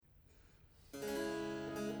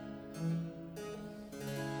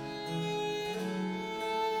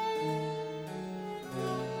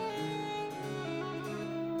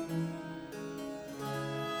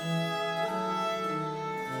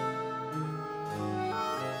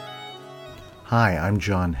Hi, I'm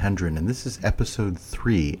John Hendren, and this is episode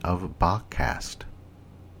 3 of Bachcast.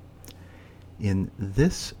 In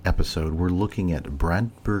this episode, we're looking at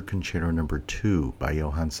Brandenburg Concerto No. 2 by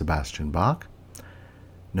Johann Sebastian Bach,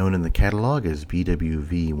 known in the catalog as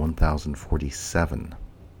BWV 1047.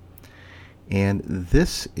 And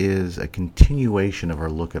this is a continuation of our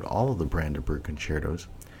look at all of the Brandenburg concertos.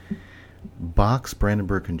 Bach's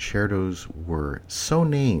Brandenburg concertos were so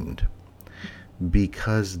named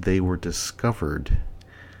because they were discovered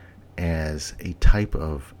as a type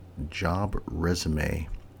of job resume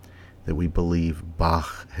that we believe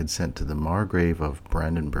Bach had sent to the Margrave of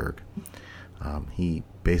Brandenburg. He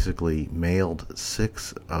basically mailed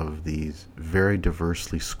 6 of these very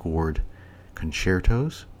diversely scored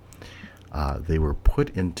concertos. They were put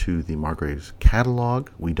into the Margrave's catalog.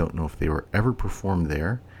 We don't know if they were ever performed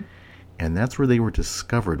there. And that's where they were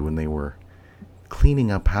discovered when they were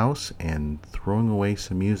cleaning up house and throwing away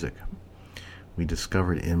some music. We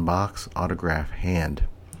discovered in Bach's autograph hand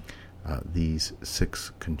these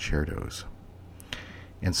 6 concertos.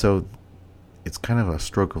 And so it's kind of a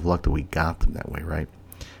stroke of luck that we got them that way, right?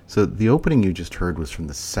 So the opening you just heard was from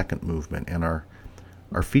the second movement, and our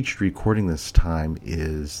featured recording this time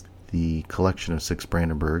is the collection of 6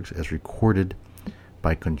 Brandenburgs as recorded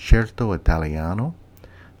by Concerto Italiano,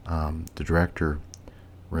 the director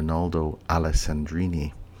Rinaldo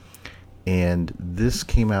Alessandrini. And this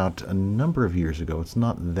came out a number of years ago. It's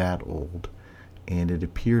not that old, and it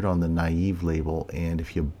appeared on the Naive label. And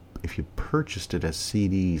if you purchased it as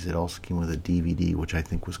CDs, it also came with a DVD, which I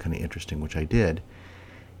think was kind of interesting, which I did.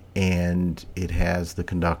 And it has the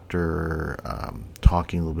conductor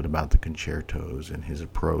talking a little bit about the concertos and his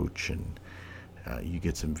approach, and you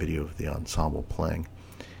get some video of the ensemble playing.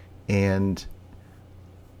 And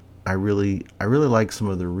I really like some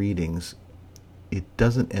of the readings. It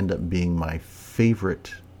doesn't end up being my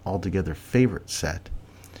altogether favorite set,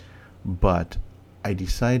 but I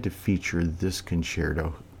decided to feature this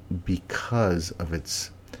concerto because of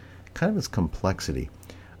its complexity.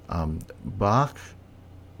 Bach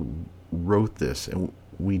wrote this, and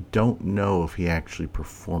we don't know if he actually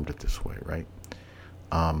performed it this way, right?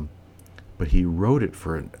 But he wrote it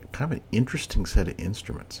for kind of an interesting set of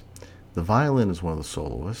instruments. The violin is one of the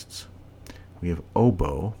soloists. We have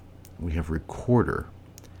oboe. We have recorder.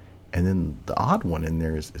 And then the odd one in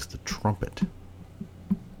there is the trumpet.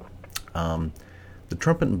 The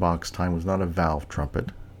trumpet in Bach's time was not a valve trumpet.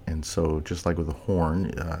 And so just like with the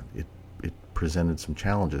horn, it presented some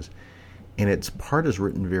challenges. And its part is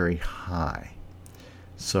written very high.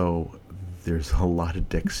 So there's a lot of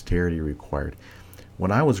dexterity required.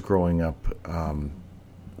 When I was growing up,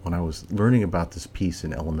 when I was learning about this piece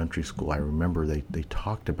in elementary school, I remember they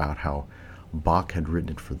talked about how Bach had written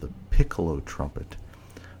it for the piccolo trumpet,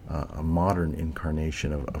 a modern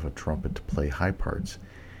incarnation of a trumpet to play high parts.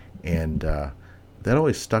 And that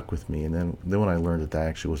always stuck with me. And then when I learned that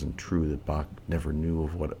actually wasn't true, that Bach never knew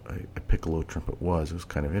of what a piccolo trumpet was, it was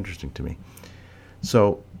kind of interesting to me.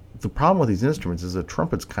 So the problem with these instruments is a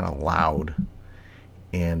trumpet's kind of loud,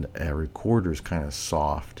 and a recorder's kind of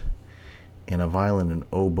soft, and a violin and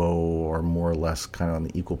oboe are more or less kind of on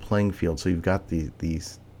the equal playing field. So you've got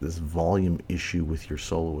this volume issue with your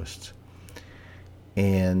soloists.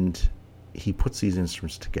 And he puts these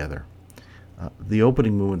instruments together. The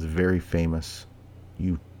opening movement's very famous.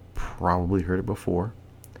 You probably heard it before.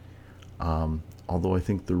 Although I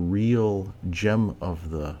think the real gem of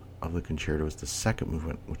the concerto is the second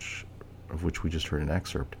movement, of which we just heard an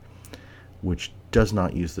excerpt, which does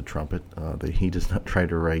not use the trumpet. He does not try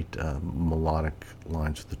to write melodic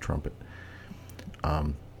lines with the trumpet.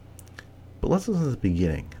 But let's listen to the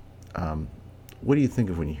beginning. What do you think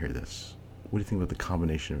of when you hear this? What do you think about the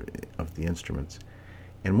combination of the instruments?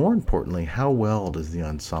 And more importantly, how well does the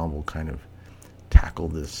ensemble kind of tackle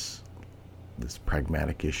this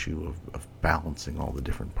pragmatic issue of balancing all the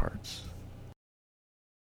different parts?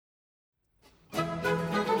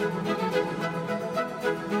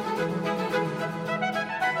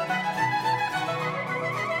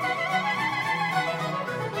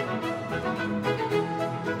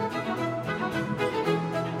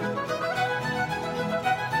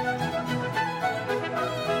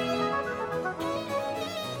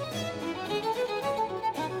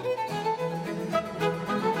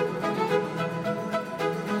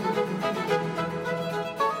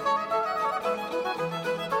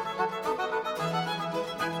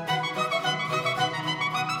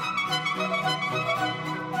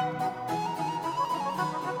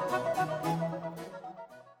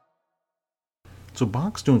 So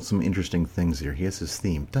Bach's doing some interesting things here. He has his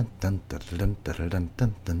theme. Dun, dun, dun, dun, dun, dun,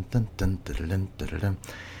 dun, dun, dun, dun, dun, dun, dun, dun.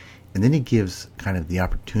 And then he gives kind of the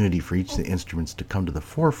opportunity for each of the instruments to come to the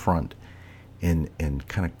forefront and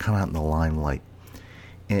kind of come out in the limelight.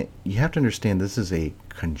 And you have to understand this is a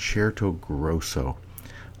concerto grosso.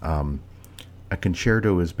 A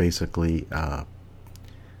concerto is basically a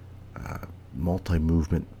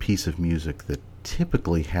multi-movement piece of music that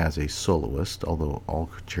typically has a soloist, although all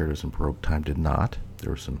concertos in Baroque time did not. There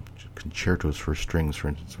were some concertos for strings, for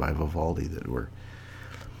instance, by Vivaldi that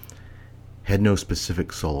had no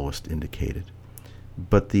specific soloist indicated.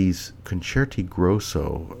 But these concerti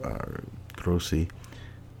grossi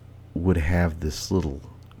would have this little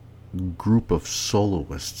group of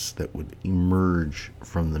soloists that would emerge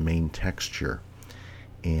from the main texture,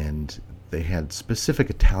 and they had specific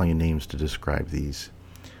Italian names to describe these.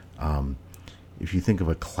 If you think of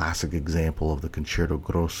a classic example of the concerto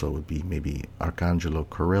grosso, it would be maybe Arcangelo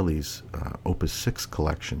Corelli's Opus 6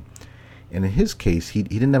 collection. And in his case, he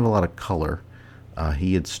didn't have a lot of color.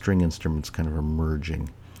 He had string instruments kind of emerging.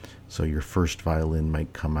 So your first violin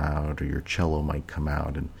might come out, or your cello might come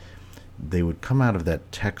out, and they would come out of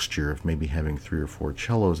that texture of maybe having 3 or 4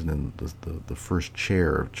 cellos, and then the first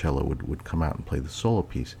chair of cello would come out and play the solo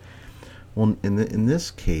piece. Well, in this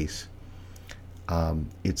case,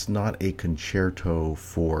 it's not a concerto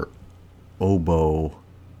for oboe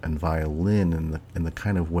and violin in the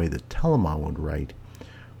kind of way that Telemann would write,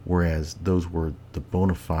 whereas those were the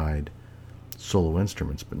bona fide solo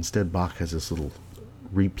instruments. But instead, Bach has this little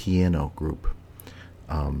ripieno group.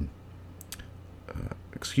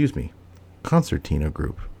 Concertino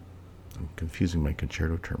group. I'm confusing my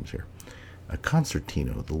concerto terms here. A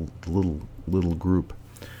concertino, the little group,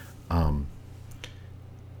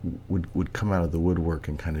 would come out of the woodwork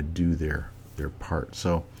and kind of do their part.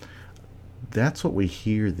 So that's what we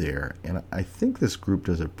hear there, and I think this group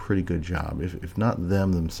does a pretty good job. If not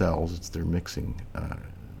them themselves, it's their mixing,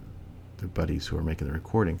 their buddies who are making the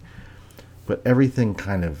recording. But everything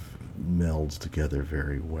kind of melds together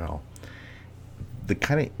very well. The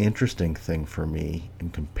kind of interesting thing for me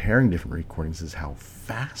in comparing different recordings is how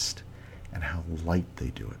fast and how light they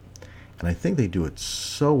do it. And I think they do it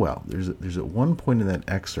so well. There's at one point in that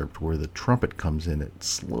excerpt where the trumpet comes in, it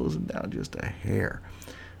slows them down just a hair.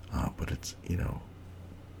 But it's,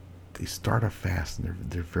 they start off fast and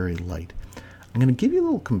they're very light. I'm going to give you a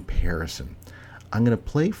little comparison. I'm going to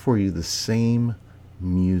play for you the same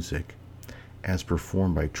music as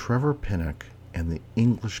performed by Trevor Pinnock and the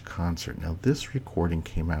English Concert. Now, this recording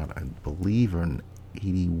came out, I believe, in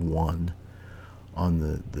 81 on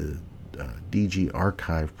the DG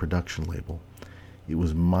Archive production label. It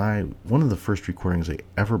was one of the first recordings I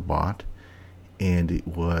ever bought, and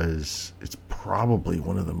it's probably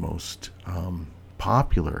one of the most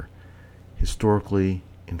popular historically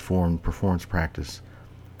informed performance practice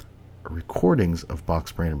recordings of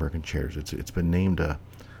Bach's Brandenburg Concertos. It's been named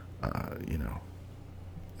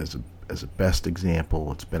as a best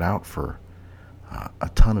example. It's been out for a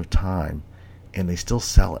ton of time, and they still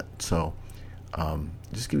sell it. So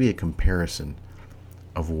just give you a comparison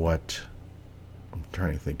of what, I'm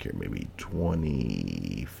trying to think here, maybe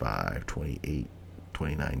 25, 28,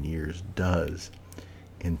 29 years does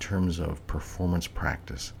in terms of performance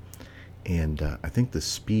practice. And I think the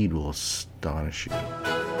speed will astonish you.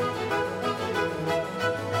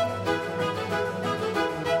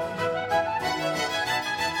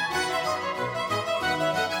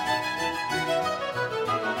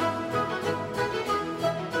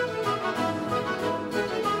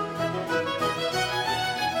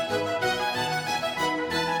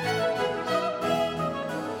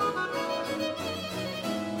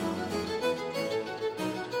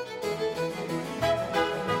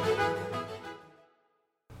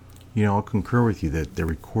 I'll concur with you that the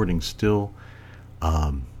recording still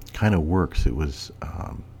kind of works. It was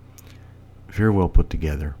very well put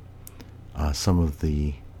together. Some of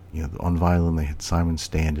the, on violin they had Simon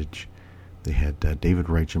Standage, they had David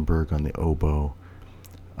Reichenberg on the oboe.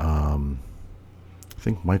 I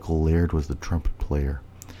think Michael Laird was the trumpet player.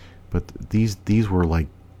 But these were like,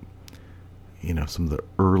 some of the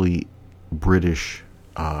early British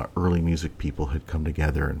early music people had come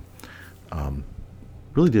together and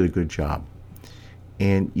really did a good job.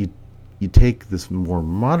 And you take this more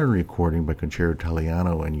modern recording by Concerto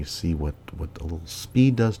Italiano and you see what a little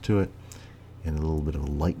speed does to it and a little bit of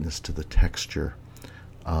lightness to the texture.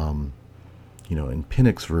 In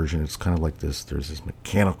Pinnock's version, it's kind of like this. There's this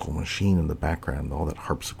mechanical machine in the background. All that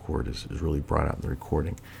harpsichord is really brought out in the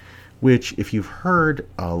recording, which, if you've heard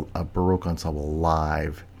a Baroque ensemble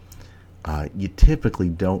live, you typically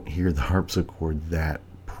don't hear the harpsichord that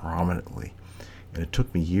prominently. And it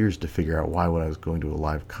took me years to figure out why, when I was going to a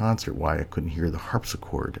live concert, why I couldn't hear the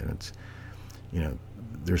harpsichord. And it's,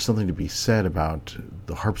 there's something to be said about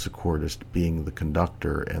the harpsichordist being the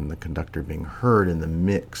conductor and the conductor being heard in the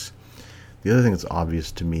mix. The other thing that's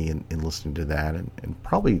obvious to me in listening to that, and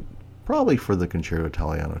probably for the Concerto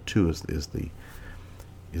Italiano too, is the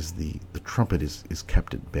trumpet is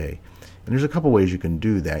kept at bay. And there's a couple ways you can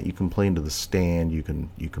do that. You can play into the stand. You can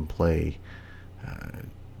play.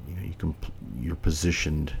 You're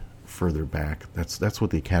positioned further back. That's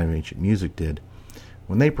what the Academy of Ancient Music did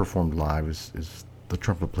when they performed live. Is the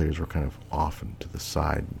trumpet players were kind of off and to the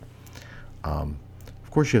side. Of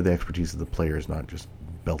course, you have the expertise of the players, not just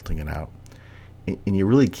belting it out. And you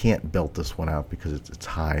really can't belt this one out because it's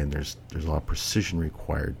high and there's a lot of precision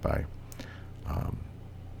required by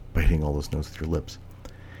hitting all those notes with your lips.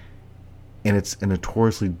 And it's a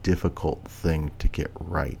notoriously difficult thing to get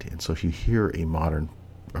right. And so if you hear a modern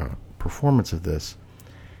performance of this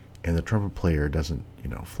and the trumpet player doesn't,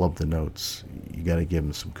 flub the notes, you got to give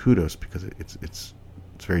him some kudos because it's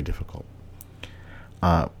very difficult.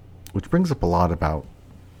 Which brings up a lot about,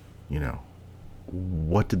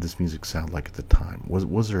 what did this music sound like at the time?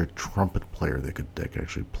 Was there a trumpet player that could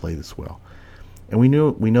actually play this well? And we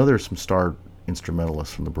know there's some star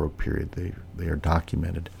instrumentalists from the Baroque period. They are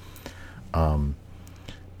documented.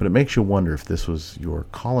 But it makes you wonder if this was your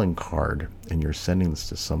calling card and you're sending this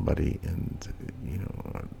to somebody, and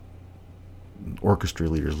orchestra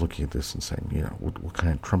leaders looking at this and saying, what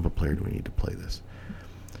kind of trumpet player do we need to play this?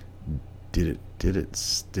 Did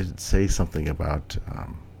it say something about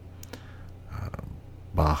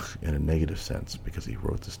Bach in a negative sense because he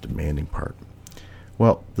wrote this demanding part?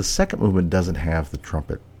 Well, the second movement doesn't have the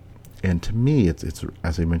trumpet, and to me, it's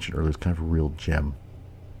as I mentioned earlier, it's kind of a real gem.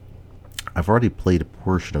 I've already played a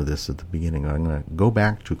portion of this at the beginning. I'm going to go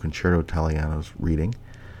back to Concerto Italiano's reading,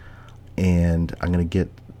 and I'm going to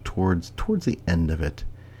get towards the end of it,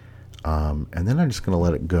 and then I'm just going to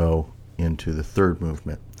let it go into the third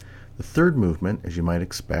movement. The third movement, as you might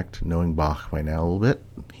expect, knowing Bach by now a little bit,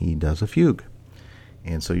 he does a fugue.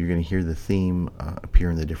 And so you're going to hear the theme appear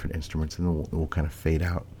in the different instruments, and then we'll kind of fade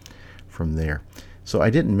out from there. So I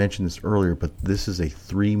didn't mention this earlier, but this is a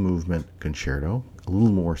 3-movement concerto, a little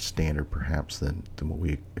more standard perhaps than what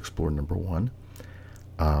we explored number 1.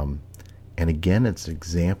 And again, it's an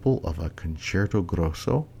example of a concerto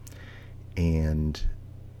grosso, and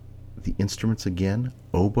the instruments again,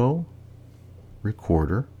 oboe,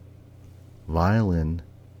 recorder, violin,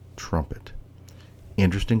 trumpet.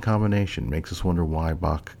 Interesting combination. Makes us wonder why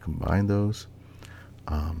Bach combined those.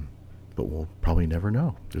 But we'll probably never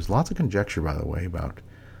know. There's lots of conjecture, by the way, about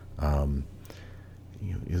can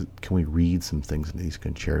we read some things in these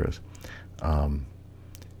concertos?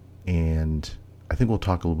 And I think we'll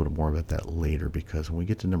talk a little bit more about that later, because when we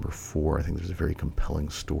get to number 4, I think there's a very compelling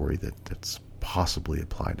story that's possibly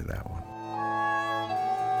applied to that one.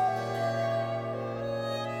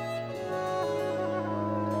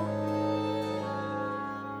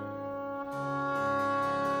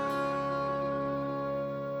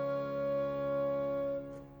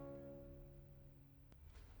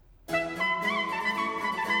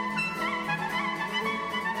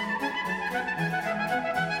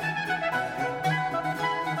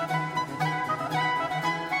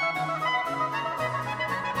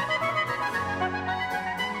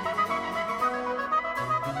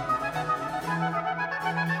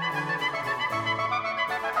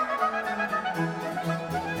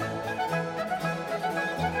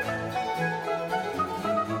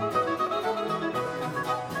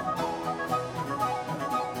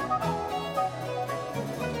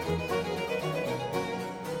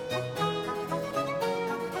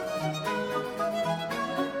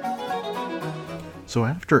 So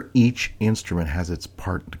after each instrument has its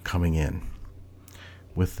part coming in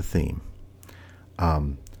with the theme,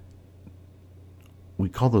 we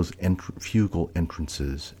call those fugal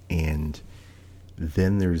entrances, and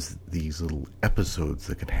then there's these little episodes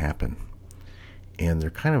that can happen, and they're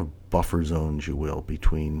kind of buffer zones, you will,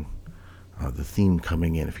 between the theme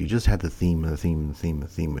coming in. If you just had the theme and the theme and the theme and the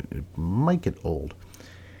theme, it might get old.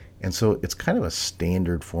 And so it's kind of a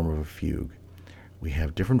standard form of a fugue. We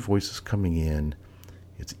have different voices coming in.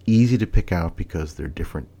 It's easy to pick out because they're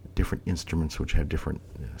different instruments which have different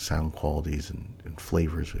sound qualities and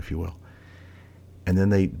flavors, if you will. And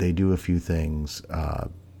then they do a few things,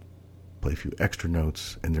 play a few extra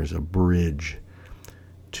notes, and there's a bridge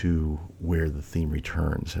to where the theme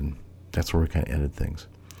returns, and that's where we kind of ended things.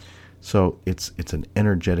 So it's an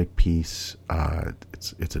energetic piece.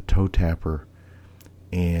 It's a toe tapper,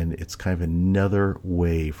 and it's kind of another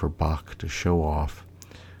way for Bach to show off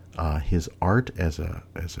his art as a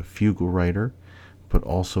fugal writer, but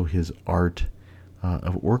also his art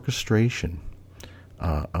of orchestration.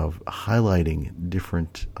 of highlighting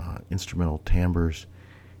different instrumental timbres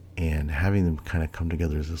and having them kind of come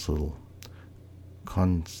together as this little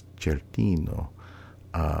concertino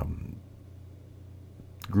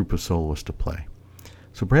group of soloists to play.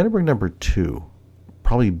 So Brandenburg number 2,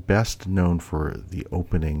 probably best known for the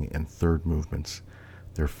opening and third movements.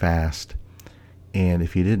 They're fast, and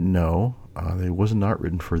if you didn't know, it was not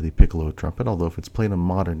written for the piccolo trumpet, although if it's played on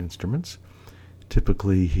modern instruments,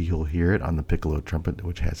 typically you'll hear it on the piccolo trumpet,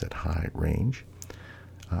 which has that high range.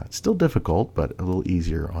 It's still difficult, but a little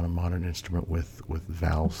easier on a modern instrument with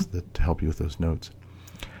valves that help you with those notes.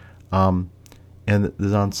 And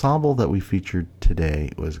the ensemble that we featured today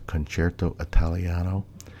was Concerto Italiano,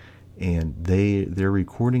 and their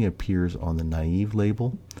recording appears on the Naive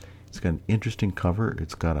label. It's got an interesting cover.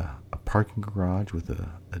 It's got a parking garage with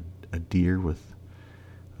a deer with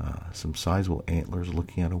some sizable antlers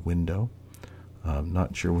looking out a window. I'm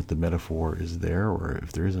not sure what the metaphor is there, or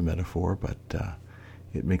if there is a metaphor, but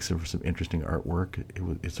it makes for some interesting artwork.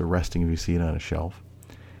 It's arresting if you see it on a shelf.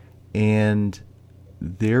 And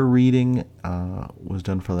their reading was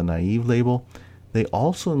done for the Naive label. They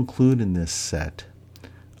also include in this set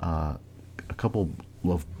a couple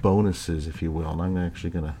of bonuses, if you will. And I'm actually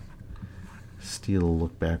going to steal a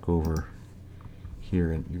look back over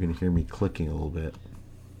here, and you're going to hear me clicking a little bit.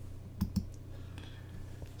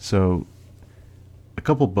 So, a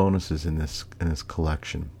couple bonuses in this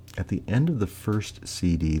collection. At the end of the first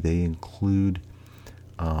CD, they include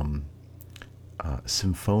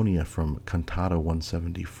Symphonia from Cantata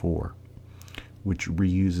 174, which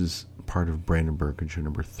reuses part of Brandenburg Concerto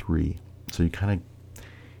number 3. So you kind of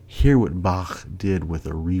hear what Bach did with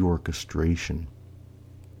a reorchestration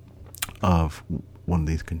of one of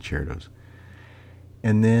these concertos.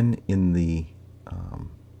 And then in the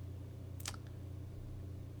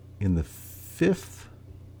fifth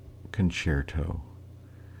concerto,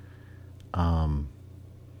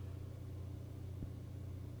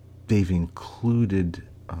 they've included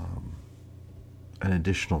an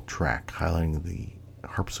additional track highlighting the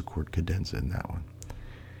harpsichord cadenza in that one,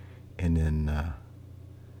 and then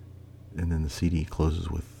the CD closes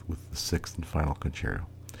with the sixth and final concerto.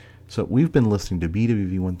 So we've been listening to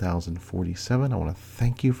BWV 1047. I want to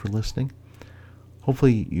thank you for listening.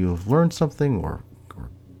 Hopefully you have learned something, or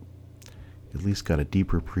at least got a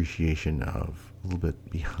deeper appreciation of a little bit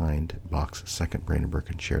behind Bach's second Brandenburg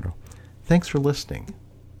Concerto. Thanks for listening.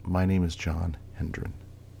 My name is John Hendren.